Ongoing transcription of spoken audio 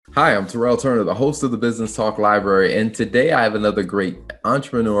Hi, I'm Terrell Turner, the host of the Business Talk Library, and today I have another great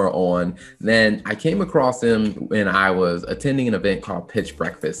entrepreneur on. Then I came across him when I was attending an event called Pitch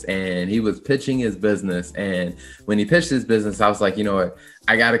Breakfast, and he was pitching his business. And when he pitched his business, I was like, you know what?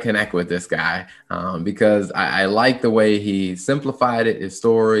 I got to connect with this guy because I like the way he simplified it, his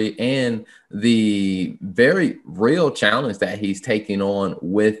story, and the very real challenge that he's taking on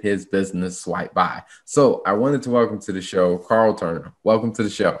with his business Swipe By. So I wanted to welcome to the show, Carl Turner. Welcome to the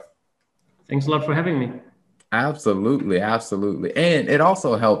show. Thanks a lot for having me. Absolutely, absolutely. And it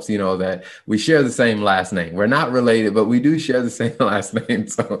also helps, that we share the same last name. We're not related, but we do share the same last name.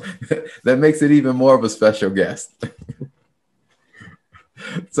 So that makes it even more of a special guest.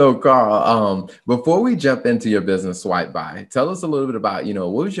 So, Carl, before we jump into your business Swipe By, tell us a little bit about,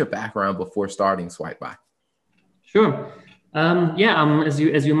 what was your background before starting Swipe By? Sure. As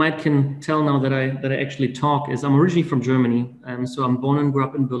you might can tell now that I actually talk is I'm originally from Germany. So I'm born and grew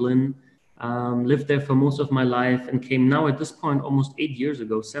up in Berlin. Lived there for most of my life and came now at this point almost 8 years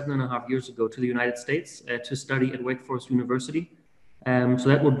ago, 7.5 years ago, to the United States to study at Wake Forest University. So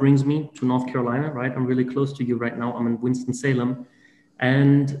that what brings me to North Carolina, right? I'm really close to you right now. I'm in Winston-Salem.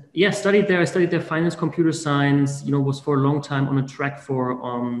 And yeah, studied there. I studied there finance, computer science, was for a long time on a track for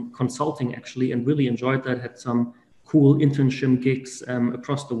consulting actually, and really enjoyed that. Had some cool internship gigs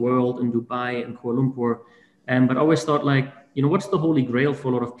across the world in Dubai and Kuala Lumpur. But I always thought like, what's the holy grail for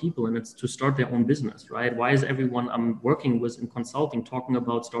a lot of people? And it's to start their own business, right? Why is everyone I'm working with in consulting talking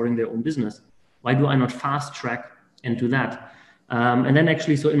about starting their own business? Why do I not fast track into that? And then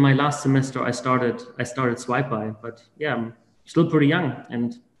actually, so in my last semester, I started Swipe By, but yeah, I'm still pretty young,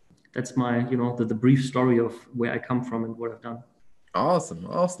 and that's my, the brief story of where I come from and what I've done. Awesome,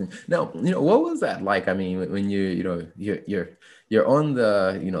 awesome. Now, what was that like? I mean, when you're on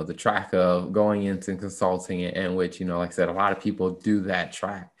the, the track of going into consulting and which, like I said, a lot of people do that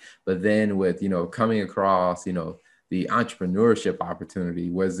track. But then with, coming across, the entrepreneurship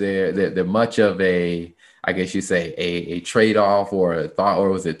opportunity, was there much of a, I guess you say, a trade-off or a thought, or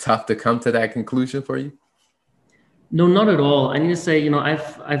was it tough to come to that conclusion for you? No, not at all. I need to say,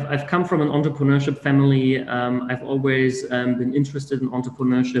 I've come from an entrepreneurship family. I've always been interested in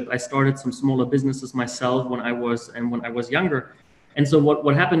entrepreneurship. I started some smaller businesses myself when I was younger. And so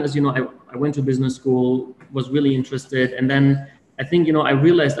what happened is, I went to business school, was really interested, and then I think, I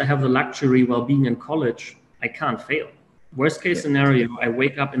realized I have the luxury while being in college, I can't fail. Worst case Yeah. scenario, I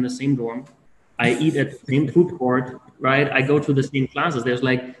wake up in the same dorm, I eat at the same food court, right? I go to the same classes. There's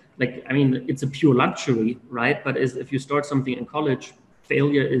like I mean, it's a pure luxury, right? But as if you start something in college,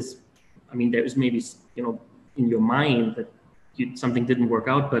 failure is, I mean, there is maybe in your mind that something didn't work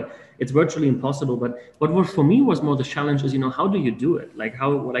out, but it's virtually impossible. But what was for me was more the challenge is, how do you do it?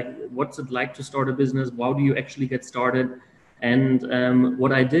 What's it like to start a business? How do you actually get started? And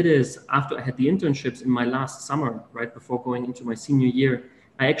what I did is after I had the internships in my last summer, right before going into my senior year,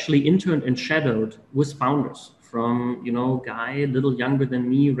 I actually interned and shadowed with founders from, guy a little younger than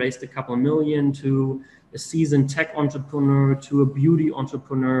me, raised a couple million, to a seasoned tech entrepreneur, to a beauty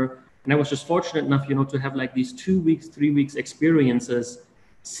entrepreneur. And I was just fortunate enough, to have like these 2 weeks, 3 weeks experiences,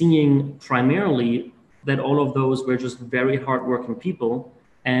 seeing primarily that all of those were just very hardworking people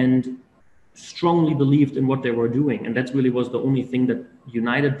and strongly believed in what they were doing. And that really was the only thing that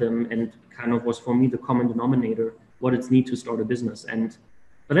united them and kind of was for me the common denominator, what it's need to start a business. And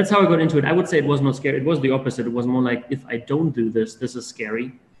but that's how I got into it. I would say it was not scary. It was the opposite. It was more like, if I don't do this, this is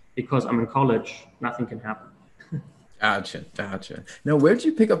scary because I'm in college, nothing can happen. Gotcha, gotcha. Now, where did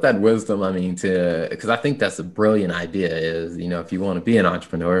you pick up that wisdom? I mean, because I think that's a brilliant idea. Is if you want to be an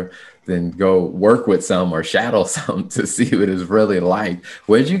entrepreneur, then go work with some or shadow some to see what it's really like.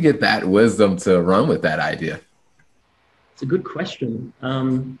 Where did you get that wisdom to run with that idea? It's a good question.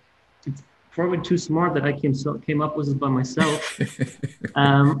 It's probably too smart that I came up with it by myself.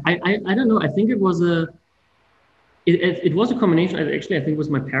 I don't know. I think it was a combination. Actually, I think it was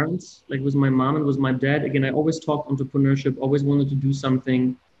my parents, like it was my mom and it was my dad. Again, I always talked entrepreneurship, always wanted to do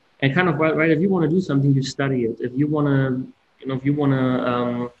something. And kind of right, if you want to do something, you study it. If you want to, if you want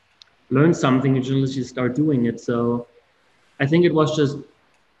to learn something, you just start doing it. So I think it was just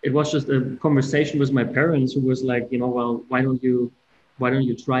a conversation with my parents who was like, well, why don't you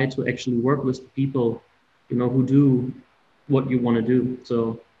try to actually work with people, who do what you want to do.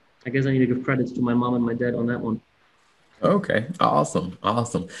 So I guess I need to give credits to my mom and my dad on that one. Okay, awesome,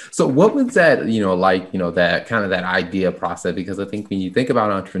 awesome. So, what was that, like, that kind of that idea process? Because I think when you think about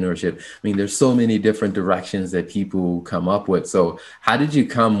entrepreneurship, I mean, there's so many different directions that people come up with. So, how did you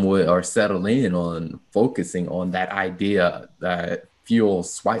come with or settle in on focusing on that idea that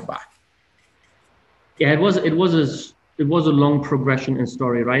fuels Swipe By? Yeah, it was it was a long progression and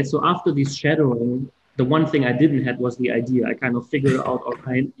story, right? So after this shadowing, the one thing I didn't have was the idea. I kind of figured out,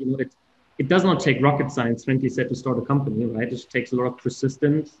 okay, it does not take rocket science, frankly said, to start a company, right? It just takes a lot of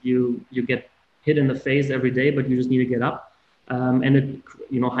persistence. You get hit in the face every day, but you just need to get up. And it,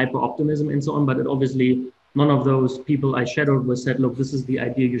 hyper optimism and so on. But it obviously, none of those people I shadowed was said, look, this is the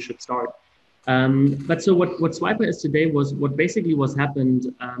idea you should start. But so what Swiper is today was what basically was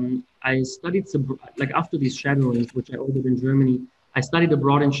happened. I studied like after these shadowings, which I ordered in Germany, I studied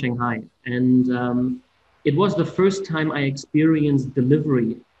abroad in Shanghai, and it was the first time I experienced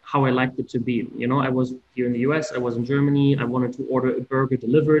delivery how I liked it to be. I was here in the US, I was in Germany, I wanted to order a burger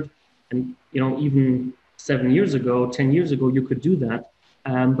delivered, and even 7 years ago, 10 years ago, you could do that.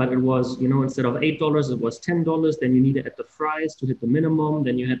 But it was, instead of $8, it was $10. Then you needed at the fries to hit the minimum.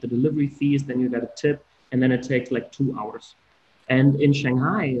 Then you had the delivery fees. Then you got a tip. And then it takes like 2 hours. And in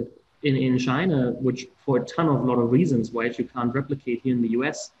Shanghai, in China, which for a lot of reasons why you can't replicate here in the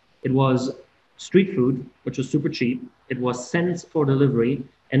US, it was street food, which was super cheap. It was cents for delivery.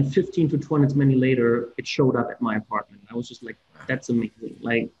 And 15 to 20 minutes later, it showed up at my apartment. I was just like, that's amazing.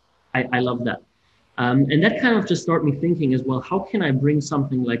 Like, I love that. And that kind of just started me thinking as well, how can I bring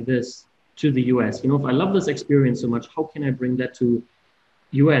something like this to the US? If I love this experience so much, how can I bring that to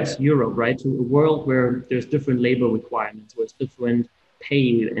US, Europe, right? To a world where there's different labor requirements, where it's different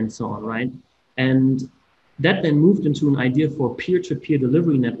pay and so on, right? And that then moved into an idea for peer-to-peer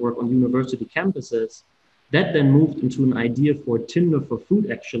delivery network on university campuses. That then moved into an idea for Tinder for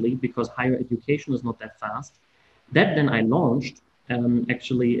food, actually, because higher education is not that fast. That then I launched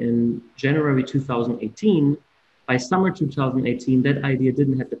actually in January 2018. By summer 2018, that idea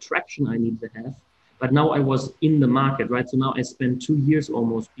didn't have the traction I needed to have, but now I was in the market, right? So now I spent 2 years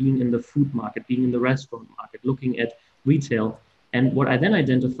almost being in the food market, being in the restaurant market, looking at retail. And what I then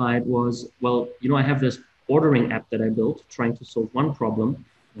identified was, well, I have this ordering app that I built trying to solve one problem,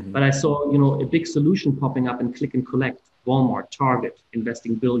 but I saw, a big solution popping up in click and collect, Walmart, Target,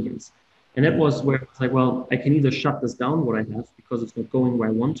 investing billions. And that was where it's like, well, I can either shut this down, what I have, because it's not going where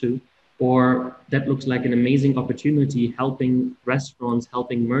I want to, or that looks like an amazing opportunity helping restaurants,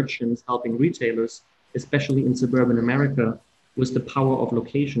 helping merchants, helping retailers, especially in suburban America, with the power of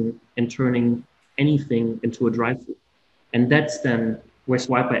location and turning anything into a drive-through. And that's then where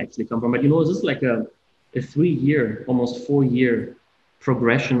Swiper actually come from. But this is like a 3-year, almost 4-year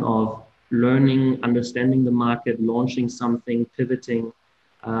progression of learning, understanding the market, launching something, pivoting.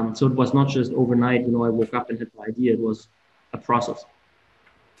 So it was not just overnight, I woke up and had the idea. It was a process.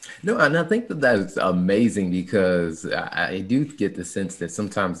 No, and I think that is amazing because I do get the sense that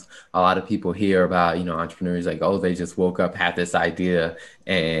sometimes a lot of people hear about, entrepreneurs like, oh, they just woke up, had this idea,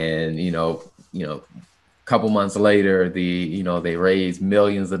 and, couple months later, they raise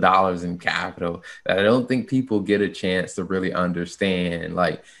millions of dollars in capital. That I don't think people get a chance to really understand,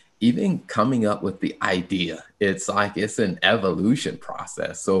 like, even coming up with the idea, it's like it's an evolution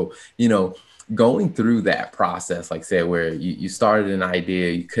process. So, going through that process, like say where you started an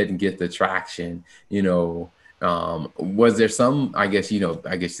idea, you couldn't get the traction, was there some, I guess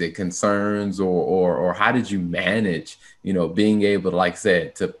the concerns or how did you manage, being able to, like I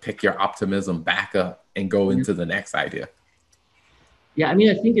said, to pick your optimism back up and go into the next idea? Yeah, I mean,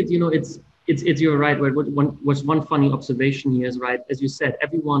 I think it's, you're right. One funny observation here is, right, as you said,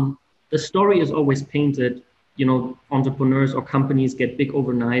 the story is always painted, entrepreneurs or companies get big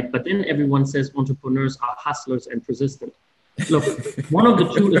overnight, but then everyone says entrepreneurs are hustlers and persistent. Look, one of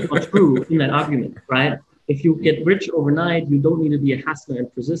the two is not true in that argument, right? If you get rich overnight, you don't need to be a hustler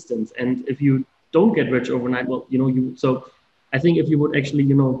and persistent. And if you don't get rich overnight, well, so I think if you would actually,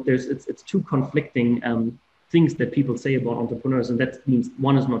 it's two conflicting things that people say about entrepreneurs, and that means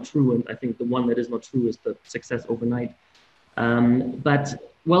one is not true, and I think the one that is not true is the success overnight. But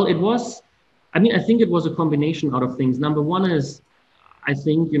well, I think it was a combination out of things. Number one is, I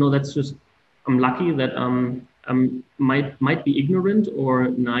think, that's just, I'm lucky that might be ignorant or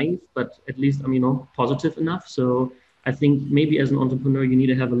naive, but at least I'm, positive enough. So I think maybe as an entrepreneur, you need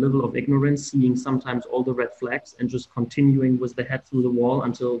to have a level of ignorance, seeing sometimes all the red flags and just continuing with the head through the wall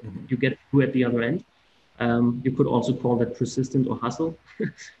until you get through at the other end. You could also call that persistent or hustle.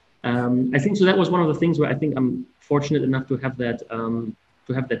 I think so. That was one of the things where I think I'm fortunate enough to have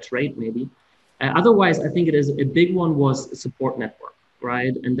that trait maybe. Otherwise, I think it is a big one was a support network,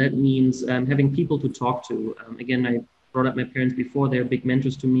 right? And that means having people to talk to. Again, I brought up my parents before; they're big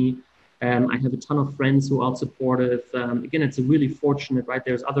mentors to me. I have a ton of friends who are supportive. Again, it's a really fortunate, right?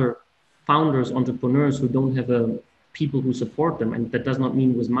 There's other founders, entrepreneurs who don't have people who support them, and that does not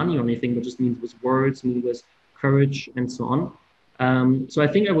mean with money or anything, but just means with words, means with courage, and so on. So I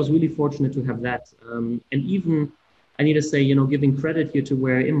think I was really fortunate to have that. And even I need to say, giving credit here to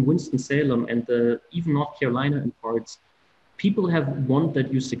where in Winston-Salem and even North Carolina and parts, people have want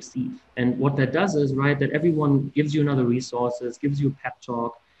that you succeed. And what that does is, right, that everyone gives you another resources, gives you a pep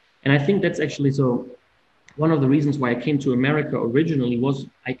talk. And I think that's actually one of the reasons why I came to America originally was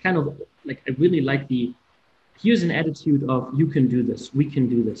I really like here's an attitude of you can do this, we can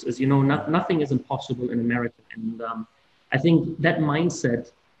do this. As you know, nothing is impossible in America. And I think that mindset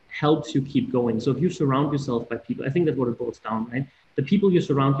helps you keep going. So if you surround yourself by people, I think that's what it boils down, right? The people you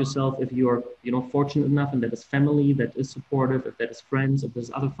surround yourself, if you're, fortunate enough, and that is family, that is supportive, if that is friends, if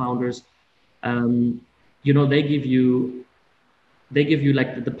there's other founders, they give you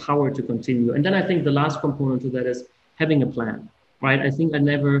like the power to continue. And then I think the last component to that is having a plan, right? I think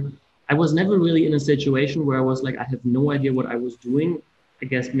I was never really in a situation where I was like, I have no idea what I was doing. I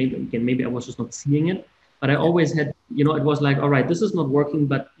guess maybe I was just not seeing it, but I always had, it was like, all right, this is not working,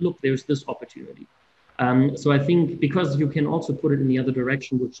 but look, there's this opportunity. So I think because you can also put it in the other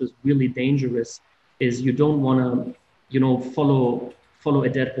direction, which is really dangerous, is you don't want to, follow a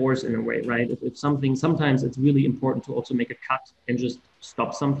dead horse in a way, right? If sometimes it's really important to also make a cut and just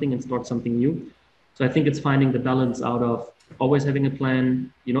stop something and start something new. So I think it's finding the balance out of always having a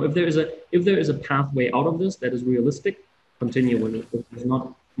plan. If there is a pathway out of this that is realistic, continue with it. If it's not,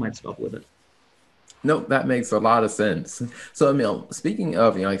 might stop with it. No, that makes a lot of sense. So, speaking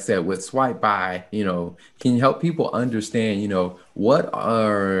of, like I said, with Swipe By, can you help people understand,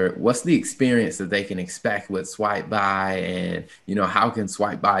 what's the experience that they can expect with Swipe By, and, how can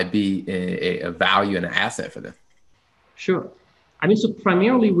Swipe By be a value and an asset for them? Sure. So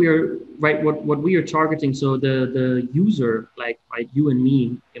primarily what we are targeting. So the user, like you and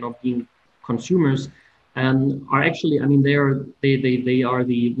me, being consumers, are actually, they are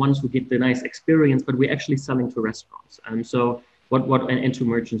the ones who get the nice experience, but we're actually selling to restaurants. And so and to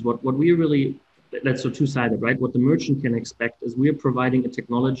merchants, what we really, that's so two-sided, right? What the merchant can expect is we're providing a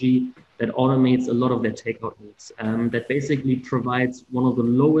technology that automates a lot of their takeout needs, that basically provides one of the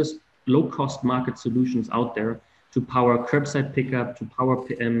lowest low-cost market solutions out there to power curbside pickup, to power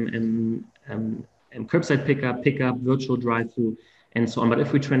curbside pickup, virtual drive-through, and so on. But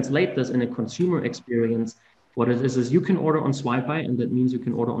if we translate this in a consumer experience, what it is you can order on Swipe By, and that means you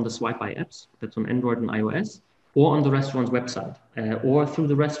can order on the Swipe By apps, that's on Android and iOS, or on the restaurant's website, or through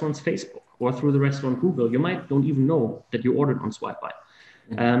the restaurant's Facebook, or through the restaurant Google. You don't even know that you ordered on Swipe By.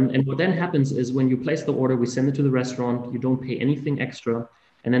 And what then happens is when you place the order, we send it to the restaurant, you don't pay anything extra.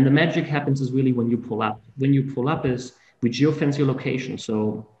 And then the magic happens is really when you pull up. When you pull up is we geofence your location.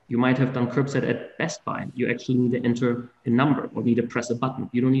 So you might have done curbside at Best Buy. You actually need to enter a number or need to press a button.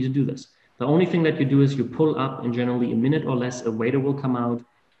 You don't need to do this. The only thing that you do is you pull up, and generally a minute or less, a waiter will come out,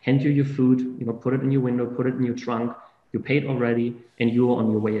 hand you your food, put it in your window, put it in your trunk, you paid already, and you're on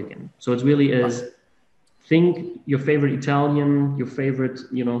your way again. So it really is, think your favorite Italian, your favorite,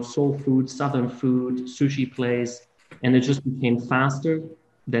 soul food, Southern food, sushi place, and it just became faster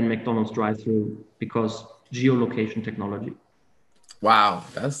than McDonald's drive-through because geolocation technology. Wow,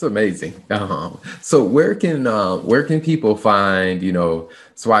 that's amazing. So where can people find,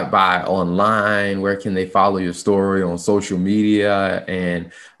 Swipe By online? Where can they follow your story on social media?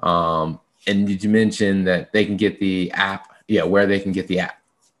 And did you mention that they can get the app? Yeah, where they can get the app?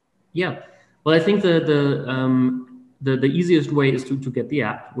 Yeah, well, I think the easiest way is to get the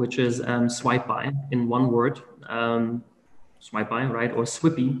app, which is Swipe By in one word. Swipe By, right? Or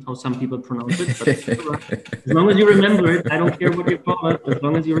Swippy, how some people pronounce it. But as long as you remember it, I don't care what you call it, as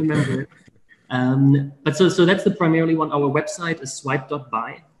long as you remember it. But so that's the primarily one. Our website is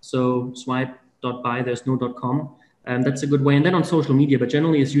swipe.by. So swipe.by, there's no .com. That's a good way. And then on social media, but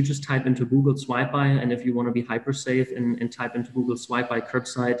generally is you just type into Google Swipe By. And if you want to be hyper safe and type into Google Swipe By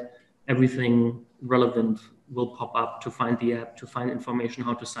curbside, everything relevant will pop up to find the app, to find information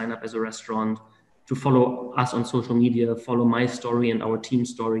how to sign up as a restaurant, to follow us on social media, follow my story and our team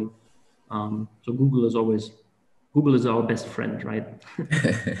story. So Google is our best friend, right?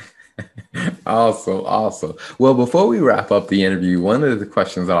 Awesome. Well, before we wrap up the interview, one of the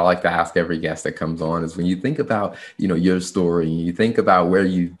questions that I like to ask every guest that comes on is when you think about, your story, you think about where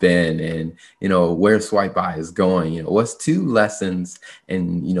you've been and, where Swipe By is going, what's 2 lessons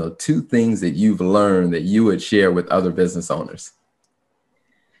and, 2 things that you've learned that you would share with other business owners?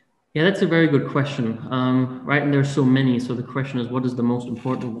 Yeah, that's a very good question. Right. And there's so many. So the question is, what is the most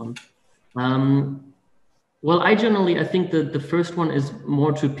important one? Well, I think that the first one is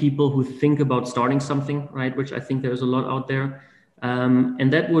more to people who think about starting something, right? Which I think there's a lot out there.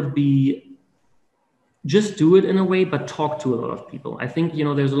 And that would be just do it in a way, but talk to a lot of people. I think,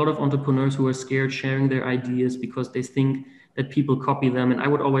 there's a lot of entrepreneurs who are scared sharing their ideas because they think that people copy them. And I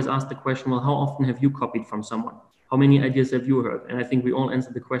would always ask the question, well, how often have you copied from someone? How many ideas have you heard? And I think we all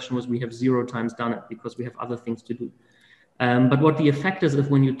answered the question was we have 0 times done it because we have other things to do. But what the effect is, if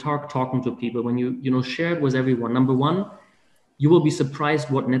when you talking to people, when you share it with everyone, number one, you will be surprised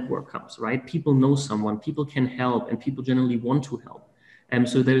what network comes, right? People know someone, people can help, and people generally want to help.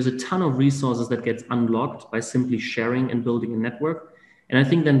 So there's a ton of resources that gets unlocked by simply sharing and building a network. And I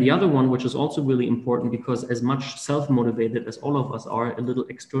think then the other one, which is also really important, because as much self-motivated as all of us are, a little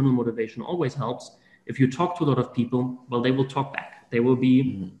external motivation always helps. If you talk to a lot of people, well, they will talk back. They will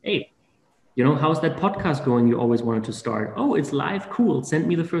be, hey, how's that podcast going you always wanted to start? Oh, it's live. Cool. Send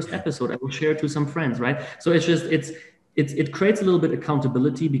me the first episode. I will share it to some friends, right? So it creates a little bit of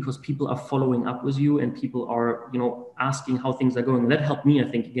accountability because people are following up with you and people are, asking how things are going. That helped me, I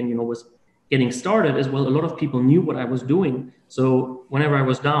think, again, was getting started as well. A lot of people knew what I was doing. So whenever I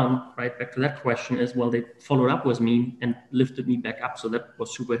was down, right, back to that question as well, they followed up with me and lifted me back up. So that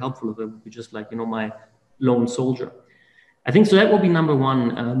was super helpful. It would be just like, my lone soldier. I think so that will be number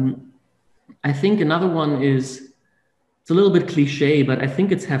one. I think another one is, it's a little bit cliche, but I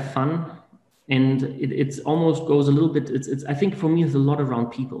think it's have fun. And it's almost goes a little bit, I think for me, it's a lot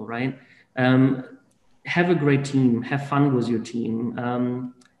around people, right? Have a great team, have fun with your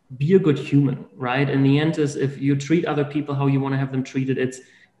team, be a good human, right? In the end is if you treat other people how you want to have them treated, it's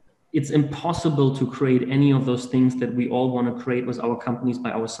impossible to create any of those things that we all want to create with our companies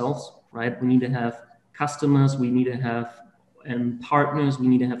by ourselves, right? We need to have customers, we need to have partners, we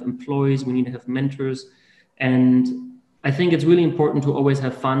need to have employees, we need to have mentors. And I think it's really important to always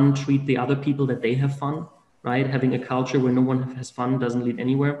have fun, treat the other people that they have fun, right? Having a culture where no one has fun doesn't lead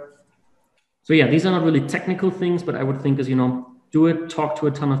anywhere. So yeah, these are not really technical things, but I would think is, do it, talk to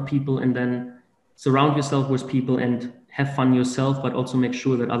a ton of people, and then surround yourself with people and have fun yourself, but also make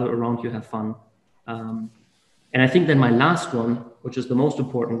sure that other around you have fun. And I think then my last one, which is the most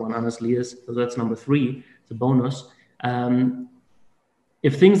important one, honestly, so that's number 3, it's a bonus.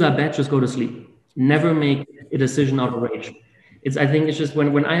 If things are bad, just go to sleep. Never make a decision out of rage. I think it's just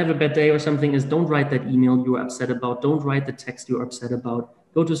when I have a bad day or something, is don't write that email you're upset about. Don't write the text you're upset about.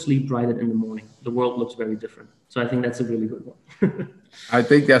 Go to sleep, write it in the morning. The world looks very different. So I think that's a really good one. I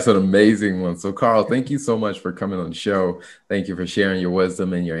think that's an amazing one. So Carl, thank you so much for coming on the show. Thank you for sharing your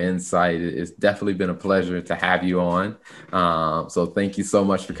wisdom and your insight. It's definitely been a pleasure to have you on. So thank you so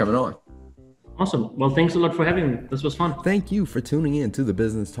much for coming on. Awesome. Well, thanks a lot for having me. This was fun. Thank you for tuning in to the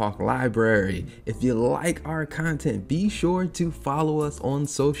Business Talk Library. If you like our content, be sure to follow us on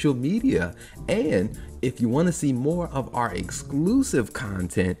social media. And if you want to see more of our exclusive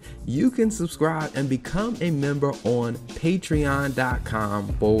content, you can subscribe and become a member on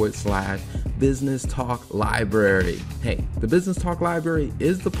patreon.com/Business Talk Library. Hey, the Business Talk Library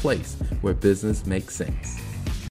is the place where business makes sense.